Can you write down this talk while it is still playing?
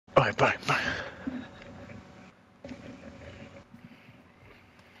Bye.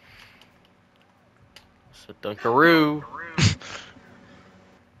 It's a Dunkaroo.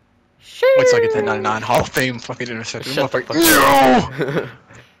 Wait till I get that 99 Hall of Fame fucking interception. Shut the fuck No! up.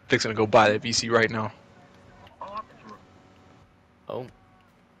 Dick's gonna go buy that VC right now. Oh.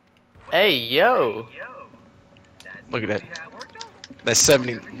 Hey, yo. Look at that. That's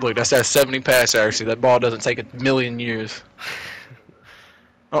 70. Look, that's that 70 pass accuracy. That ball doesn't take a million years.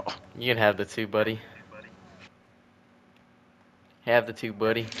 Oh. You can have the two, buddy. Have the two,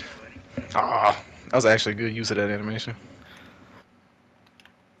 buddy. Ah, that was actually a good use of that animation.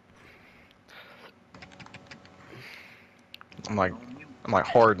 I'm like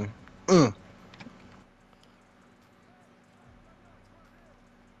Harden.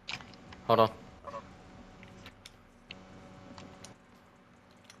 Hold on.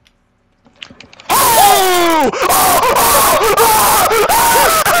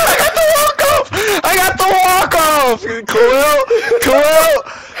 I got the walk-off!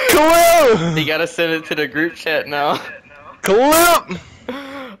 Khalil! You gotta send it to the group chat now. Khalil!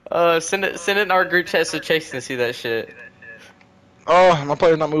 Send it in our group chat so Chase can see that shit. Oh, my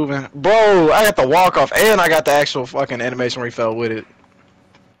player's not moving. Bro, I got the walk-off and I got the actual fucking animation where he fell with it.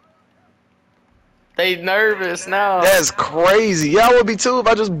 They nervous now. That's crazy. Yeah, I would be too if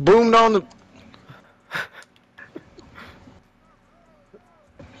I just boomed on the...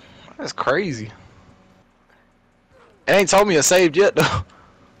 That's crazy. It ain't told me it saved yet, though.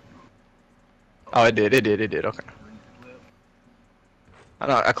 Oh, it did, okay. I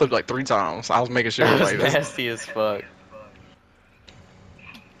know, I clipped like 3 times. I was making sure. That was like, nasty as fuck.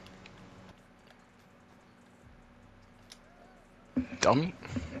 Dummy.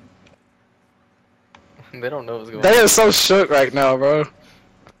 They don't know what's going They on. are so shook right now, bro.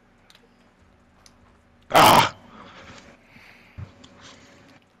 Ah!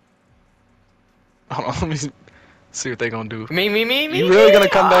 Hold on, let me see what they gonna do. Me. You really gonna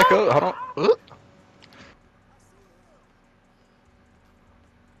come back up? Hold on.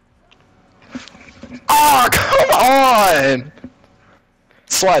 Oh, come on!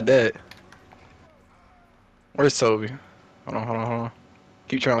 Slide that. Where's Toby? Hold on.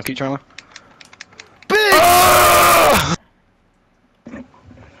 Keep trying. Big! Ah!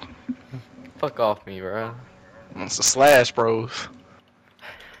 Fuck off me, bro. It's a slash, bros.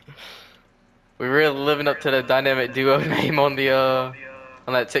 We really living up to the dynamic duo name on the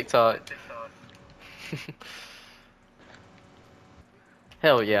on that TikTok.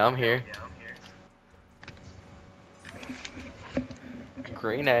 Hell yeah, I'm here.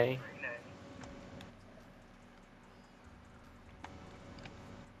 Green A.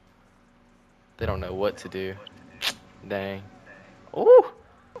 They don't know what to do. Dang. Ooh!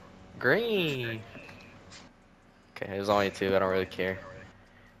 Green! Okay, there's only 2, I don't really care.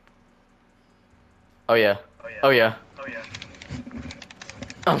 Oh yeah.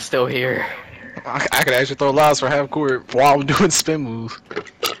 I'm still here. I could actually throw lives for half court while I'm doing spin moves.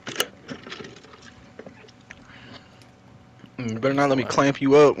 You better not let me clamp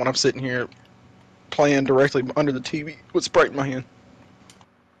you up when I'm sitting here playing directly under the TV with Sprite in my hand.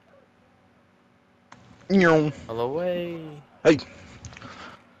 All the way. Hey.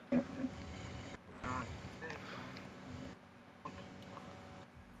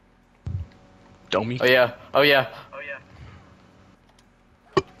 Dummy. Oh yeah.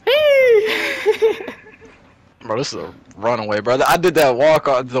 Bro, this is a runaway, brother. I did that walk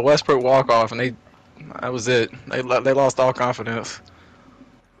off, the Westbrook walk off, and that was it. They lost all confidence.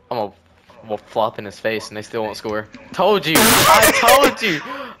 I'm gonna flop in his face and they still won't score. Told you! I told you!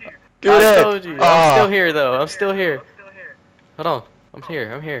 I told you! I'm still here though. I'm still here. Hold on. I'm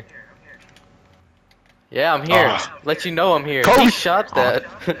here. Yeah, I'm here. Let you know I'm here. Kobe. He shot that.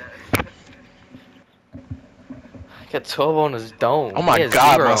 I got 12 on his dome. Oh my He has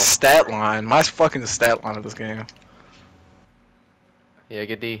god, 0. my stat line. My fucking stat line of this game. Yeah,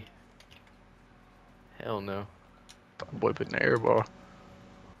 good D. Hell no. That boy put in the air ball.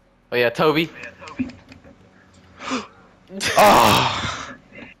 Oh yeah, Toby. Oh.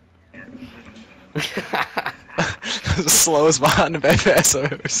 The slowest behind the back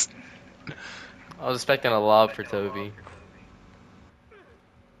passers. I was expecting a lob for Toby.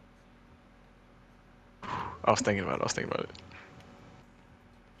 I was thinking about it.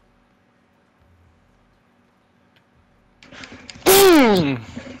 Boom!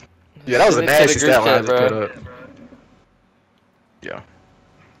 Yeah, that was a nasty stat line I just put up. Yeah.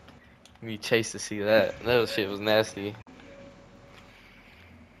 Me chase to see that. That shit was nasty.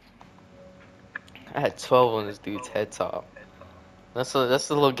 I had 12 on this dude's head top. That's a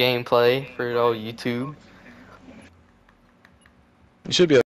little gameplay for all YouTube. You should be